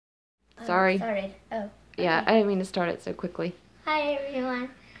Sorry. Started. Oh. Okay. Yeah, I didn't mean to start it so quickly. Hi everyone.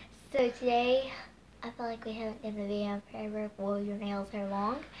 So today, I feel like we haven't done the video in forever. Well, your nails are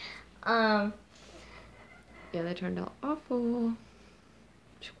long. Yeah, they turned out awful.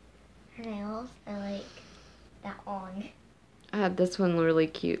 Her nails are like that long. I had this one really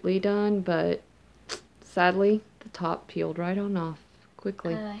cutely done, but sadly, the top peeled right on off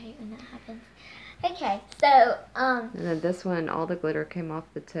quickly. Oh, I hate when that happens. Okay, so And then this one, all the glitter came off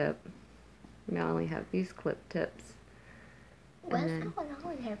the tip. Now I only have these clip tips. what's going on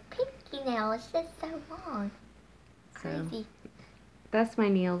with her pinky nail? It's just so long. Crazy. So, that's my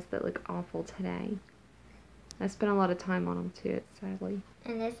nails that look awful today. I spent a lot of time on them too, sadly.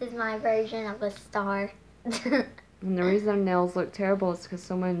 And this is my version of a star. And the reason our nails look terrible is because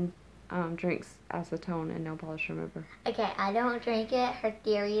someone drinks acetone and nail polish remover. Okay, I don't drink it. Her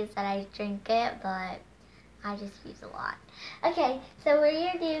theory is that I drink it, but I just use a lot. Okay, so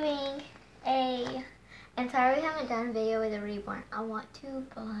we're doing I'm sorry we haven't done a video with a Reborn. I want to,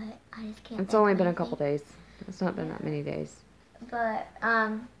 but I just can't. It's only been a couple days. It's not been that many days. But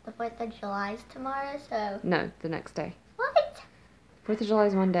the 4th of July is tomorrow, so. No, the next day. What? 4th of July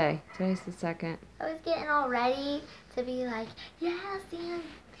is one day. Today's the 2nd. I was getting all ready to be like, yeah, seeing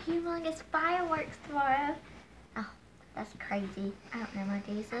humongous fireworks tomorrow. Oh, that's crazy. I don't know my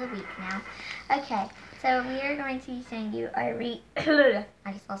days of the week now. Okay, so we are going to be showing you our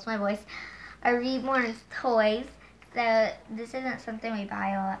I just lost my voice. Our Reborn's toys. So this isn't something we buy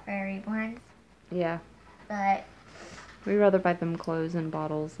a lot for our Reborns. Yeah. But we'd rather buy them clothes and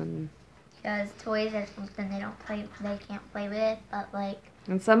bottles and. Because toys are something they can't play with, but like.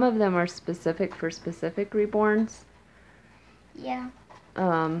 And some of them are specific for specific Reborns. Yeah.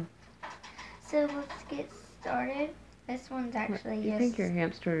 So let's get started. This one's actually You just. think your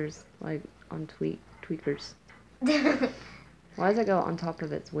hamster's like on tweakers? Why does it go on top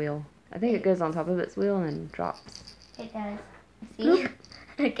of its wheel? I think it goes on top of its wheel and then drops. It does. See?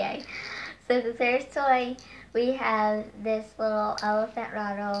 Okay. So the first toy, we have this little elephant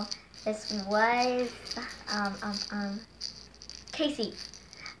rattle. This was Casey,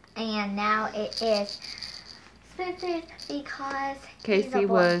 and now it is Spencer's because Casey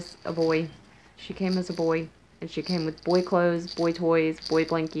was a boy. She came as a boy, and she came with boy clothes, boy toys, boy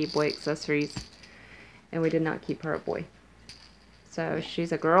blankie, boy accessories, and we did not keep her a boy. So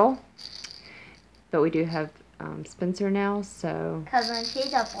she's a girl, but we do have Spencer now, so. Because when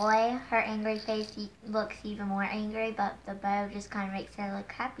she's a boy, her angry face looks even more angry, but the bow just kind of makes her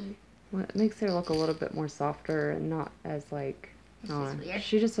look happy. Well, it makes her look a little bit more softer and not as like. Weird.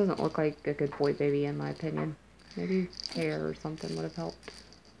 She just doesn't look like a good boy baby in my opinion. Maybe hair or something would have helped.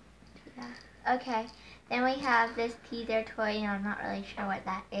 Yeah. Okay. Then we have this teaser toy, and I'm not really sure what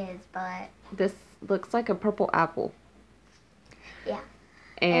that is, but. This looks like a purple apple. Yeah.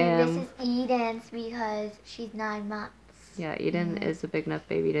 And this is Eden's because she's 9 months. Yeah, Eden is a big enough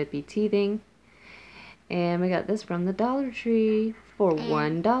baby to be teething. And we got this from the Dollar Tree for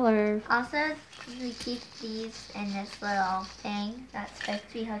 $1. Also, we keep these in this little thing that's supposed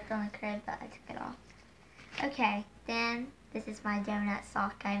to be hooked on the crib, but I took it off. Okay, then this is my donut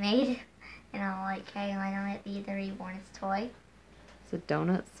sock I made. And I'm like, hey, why don't it be the Reborn's toy? It's a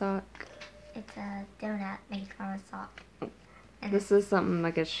donut sock. It's a donut made from a sock. And this is something I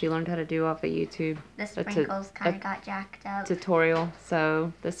guess she learned how to do off of YouTube. The sprinkles kind of got jacked up. Tutorial.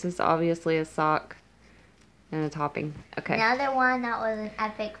 So this is obviously a sock and a topping. Okay. Another one that was an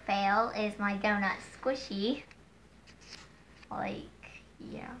epic fail is my donut squishy. Like,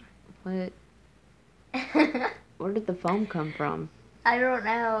 yeah. What? Where did the foam come from? I don't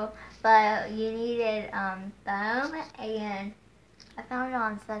know, but you needed foam, and I found it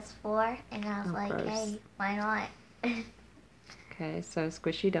on Sus4, and I was like, gross. hey, why not? Okay, so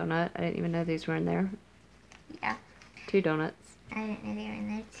squishy donut. I didn't even know these were in there. Yeah. 2 donuts. I didn't know they were in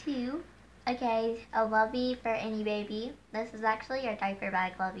there too. Okay, a lovey for any baby. This is actually your diaper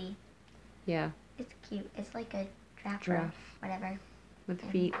bag lovey. Yeah. It's cute. It's like a giraffe. Whatever. With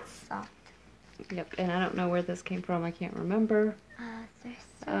feet. Soft. Yep, and I don't know where this came from. I can't remember.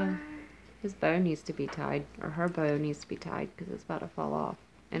 His bow needs to be tied, or her bow needs to be tied because it's about to fall off,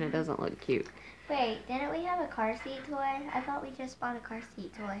 and it doesn't look cute. Wait, didn't we have a car seat toy? I thought we just bought a car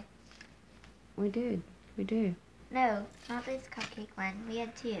seat toy. We did. We do. No, not this cupcake one. We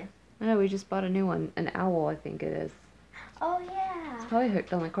had 2. No, we just bought a new one. An owl, I think it is. Oh, yeah. It's probably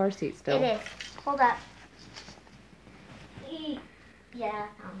hooked on the car seat still. It is. Hold up. Yeah,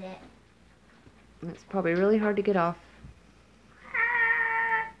 I found it. It's probably really hard to get off.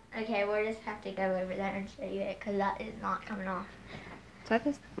 Okay, we'll just have to go over there and show you it because that is not coming off. Try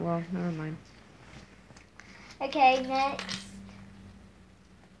this. Well, never mind. Okay, next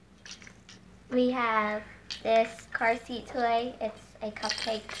we have this car seat toy. It's a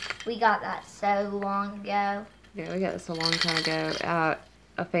cupcake. We got that so long ago. Yeah, we got this a long time ago at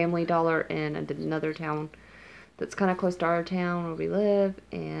a Family Dollar in another town that's kind of close to our town where we live,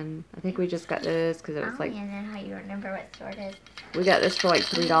 and I think we just got this because it I was don't like, even know how you remember what store it is. we got this for like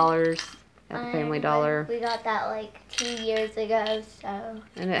 $3 at the Family Dollar. We got that like 2 years ago, so.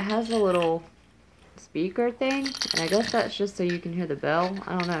 And it has a little speaker thing, and I guess that's just so you can hear the bell.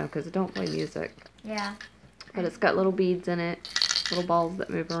 I don't know, because it don't play music. Yeah. But it's got little beads in it, little balls that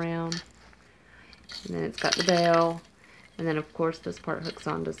move around. And then it's got the bell. And then, of course, this part hooks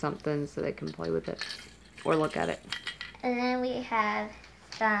onto something so they can play with it or look at it. And then we have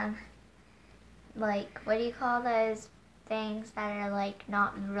some, like, what do you call those things that are, like,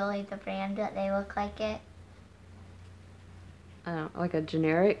 not really the brand, but they look like it? I don't know, like a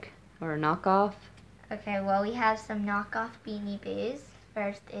generic or a knockoff. Okay, well, we have some knockoff Beanie Boos.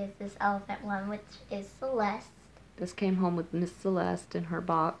 First is this elephant one, which is Celeste. This came home with Miss Celeste in her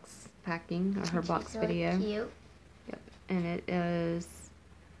box packing, or her box really video. Cute. Yep. And it is,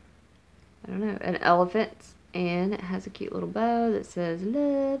 I don't know, an elephant, and it has a cute little bow that says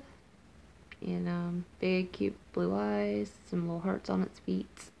love, and big cute blue eyes, some little hearts on its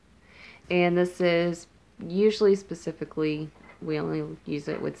feet. And this is usually specifically, we only use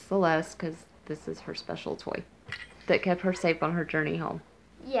it with Celeste because this is her special toy that kept her safe on her journey home.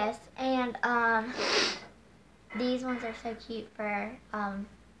 Yes, and these ones are so cute for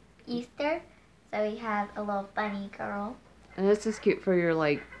Easter. So we have a little bunny girl. And this is cute for your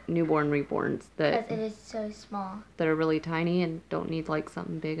like newborn reborns Because it is so small. that are really tiny and don't need like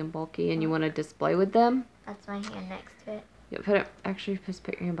something big and bulky, and you want to display with them. That's my hand next to it. Yeah, put it, actually just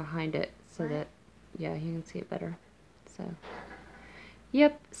put your hand behind it so What? that, yeah, you can see it better. So,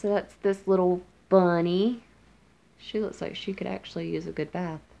 yep, so that's this little bunny. She looks like she could actually use a good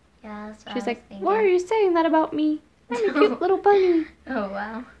bath. Yeah, that's what She's I was like, thinking. why are you saying that about me? I'm a cute little bunny. Oh,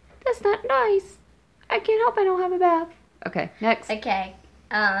 wow. That's not nice. I can't help I don't have a bath. Okay, next. Okay,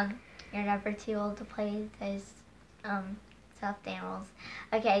 you're never too old to play with those stuffed animals.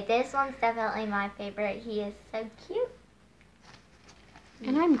 Okay, this one's definitely my favorite. He is so cute.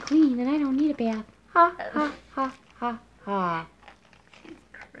 And I'm clean and I don't need a bath. Ha, ha, ha, ha, ha. He's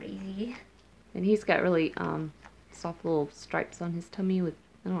crazy. And he's got really soft little stripes on his tummy with,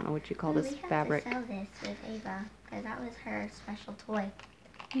 I don't know what you call this fabric. We have to sell this with Ava, because that was her special toy.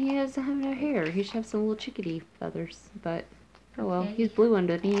 He doesn't have no hair. He should have some little chickadee feathers, but oh well. Okay. He's blue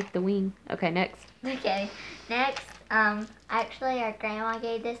underneath the wing. Okay, next. Okay, next, actually our grandma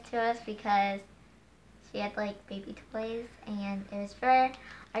gave this to us because she had like baby toys and it was for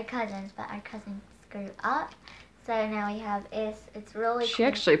our cousins, but our cousins grew up. So now we have it's really She cool.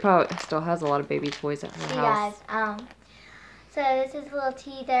 actually probably still has a lot of baby toys at her She house. does. So this is a little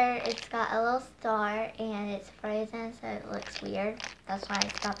teether. It's got a little star and it's frozen, so it looks weird. That's why I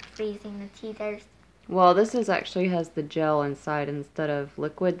stopped freezing the teethers. Well, this is actually has the gel inside instead of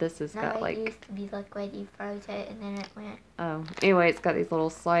liquid. This has No, got it like, used to be liquid. You froze it and then it went. oh, anyway, it's got these little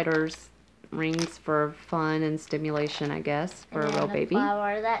sliders, rings for fun and stimulation, I guess, for And a then real the baby.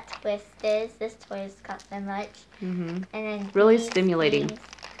 flower that twist is. This toy's got so much. Mm-hmm. And then Really these stimulating. things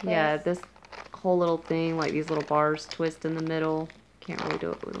Yeah, twist. this whole little thing, like these little bars twist in the middle. Can't really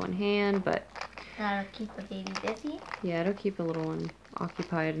do it with one hand, but That'll keep the baby busy. yeah, it'll keep a little one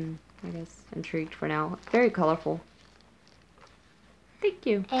occupied and I guess intrigued for now. Very colorful. Thank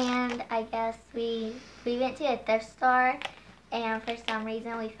you. And I guess we went to a thrift store, and for some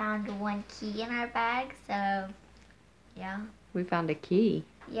reason we found one key in our bag. So, yeah. We found a key.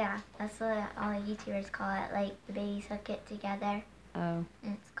 Yeah, that's what all the YouTubers call it. Like, the babies hook it together, Oh.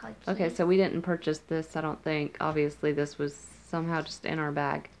 and it's called key. Okay, so we didn't purchase this, I don't think. Obviously, this was somehow just in our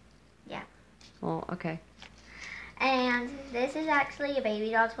bag. Yeah. Well, okay. And this is actually a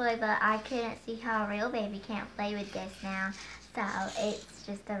baby doll toy, but I couldn't see how a real baby can't play with this now. So, it's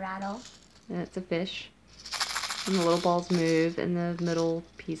just a rattle. And it's a fish. And the little balls move, and the middle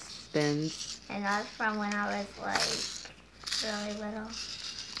piece spins. And that's from when I was, like, really little.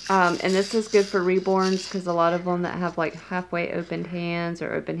 And this is good for reborns because a lot of them that have like halfway opened hands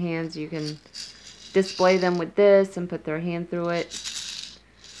or open hands, you can display them with this and put their hand through it.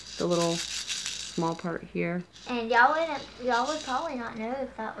 The little small part here. And y'all would probably not know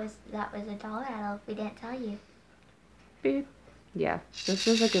if that was a doll rattle if we didn't tell you. Beep. Yeah, this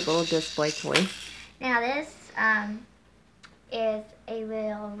is a good little display toy. Now this is a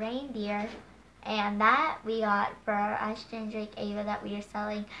little reindeer, and that we got for our Ice and Drake Ava that we are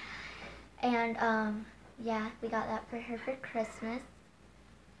selling. And yeah, we got that for her for Christmas.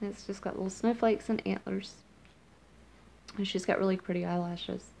 And it's just got little snowflakes and antlers. And she's got really pretty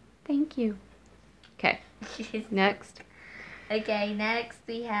eyelashes. Thank you. Okay. Next. Okay, next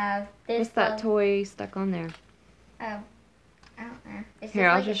we have this. What's that toy stuck on there? Oh, I don't know. It's Here,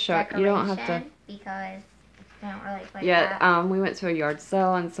 just I'll like just a show it. You don't have to. decoration because I don't really play Yeah, that. we went to a yard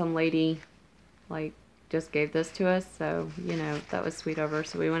sale and some lady, like, just gave this to us. So, you know, that was sweet of her.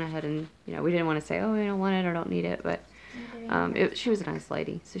 So we went ahead and, you know, we didn't want to say, oh, we don't want it or don't need it. But she was a nice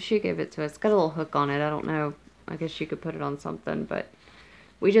lady. So she gave it to us. Got a little hook on it. I don't know. I guess you could put it on something. But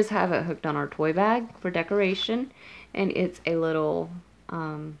we just have it hooked on our toy bag for decoration. And it's a little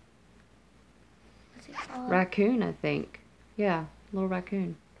What's it called? raccoon, I think. Yeah, little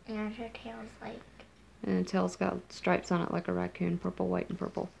raccoon. And her tail's like. And the tail's got stripes on it like a raccoon, purple, white, and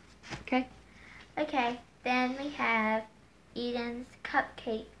purple. Okay. Okay, then we have Eden's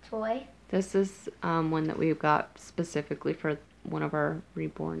cupcake toy. This is one that we got specifically for one of our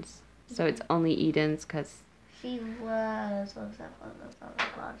reborns. So it's only Eden's because She loves.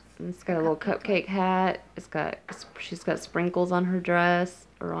 it's got a little cupcake hat. She's got sprinkles on her dress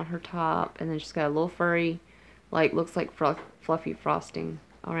or on her top, and then she's got a little furry, like looks like fluffy frosting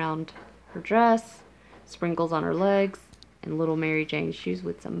around her dress, sprinkles on her legs, and little Mary Jane shoes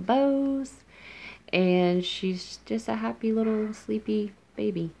with some bows. And she's just a happy little sleepy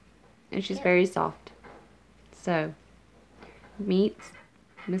baby. And she's very soft. So, meet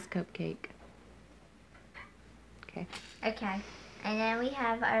Miss Cupcake. Okay. Okay, and then we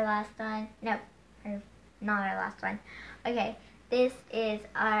have our last one. No, not our last one. Okay, this is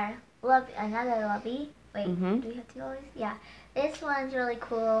our another lovey. Wait, do we have two loveys? Yeah. This one's really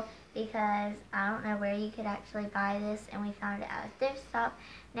cool because I don't know where you could actually buy this, and we found it at a thrift shop,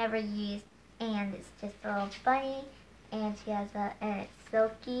 never used, and it's just a little bunny, and she has and it's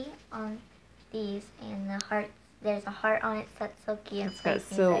silky on these, and the heart. There's a heart on it that's silky and It's got plays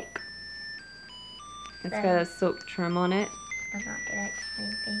silk. music. It's got a silk trim on it. I'm not good at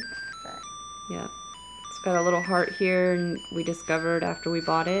explaining things, but Yeah. It's got a little heart here, and we discovered after we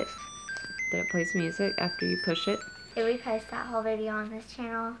bought it that it plays music after you push it. did we post that whole video on this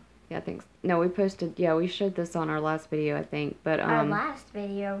channel? Yeah, I think. No, we posted. Yeah, we showed this on our last video, I think. But Our last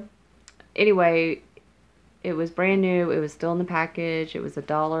video. anyway, it was brand new. It was still in the package. It was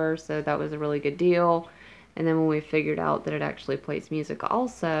 $1, so that was a really good deal. And then when we figured out that it actually plays music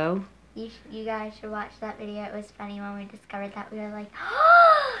also. You guys should watch that video. It was funny when we discovered that. We were like,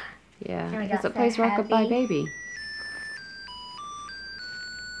 Yeah, and we because got it plays so Rockabye happy. Baby.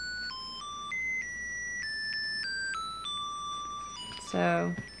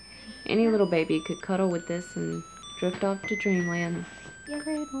 So, any little baby could cuddle with this and drift off to dreamland. And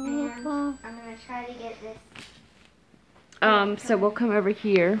I'm gonna try to get this. So we'll come over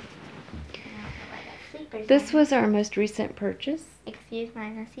here. This was our most recent purchase. Excuse my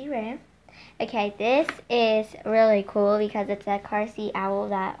messy room. Okay, this is really cool because it's a car seat owl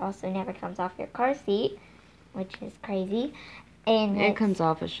that also never comes off your car seat, which is crazy. And It comes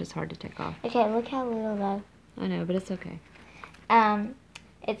off, it's just hard to take off. Okay, look how little though. I know, but it's okay.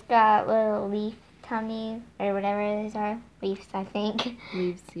 It's got little leaf tummy or whatever these are. Leaves, I think.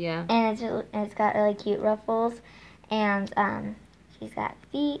 Leaves, yeah. And it's got really cute ruffles, and she's got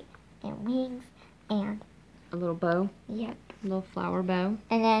feet and wings and A little bow, yep. a little flower bow.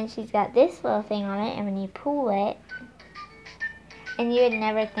 And then she's got this little thing on it, and when you pull it, and you would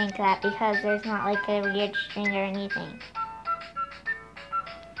never think that because there's not like a weird string or anything.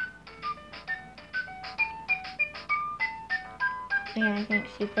 And I think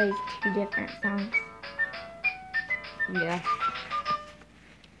she plays 2 different songs. Yeah.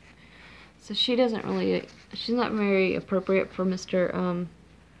 So she doesn't really, she's not very appropriate for Mr.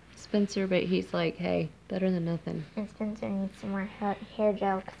 Spencer, but he's like, hey, better than nothing. And Spencer needs some more hair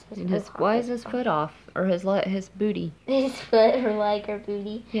gel because And why is his foot off? Or his booty? His foot or leg or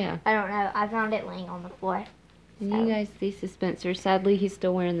booty. Yeah. I don't know. I found it laying on the floor. And So. you guys see Spencer. Sadly, he's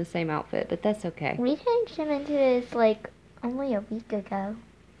still wearing the same outfit, but that's okay. We changed him into this like only a week ago,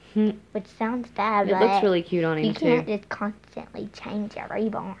 which sounds bad, It but looks really cute on him, you too. can't just constantly change your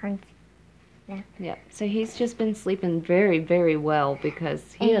reborns. Yeah, so he's just been sleeping very, very well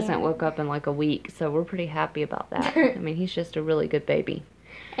because he hasn't And- woke up in like a week, so we're pretty happy about that. I mean, he's just a really good baby.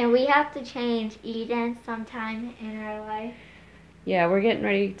 And we have to change Eden sometime in our life. Yeah, we're getting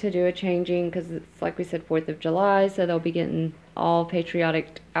ready to do a changing because it's, like we said, 4th of July, so they'll be getting all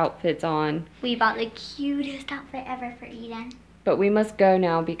patriotic outfits on. We bought the cutest outfit ever for Eden. But we must go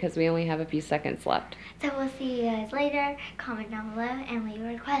now because we only have a few seconds left. So we'll see you guys later. Comment down below and leave a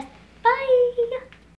request. Bye!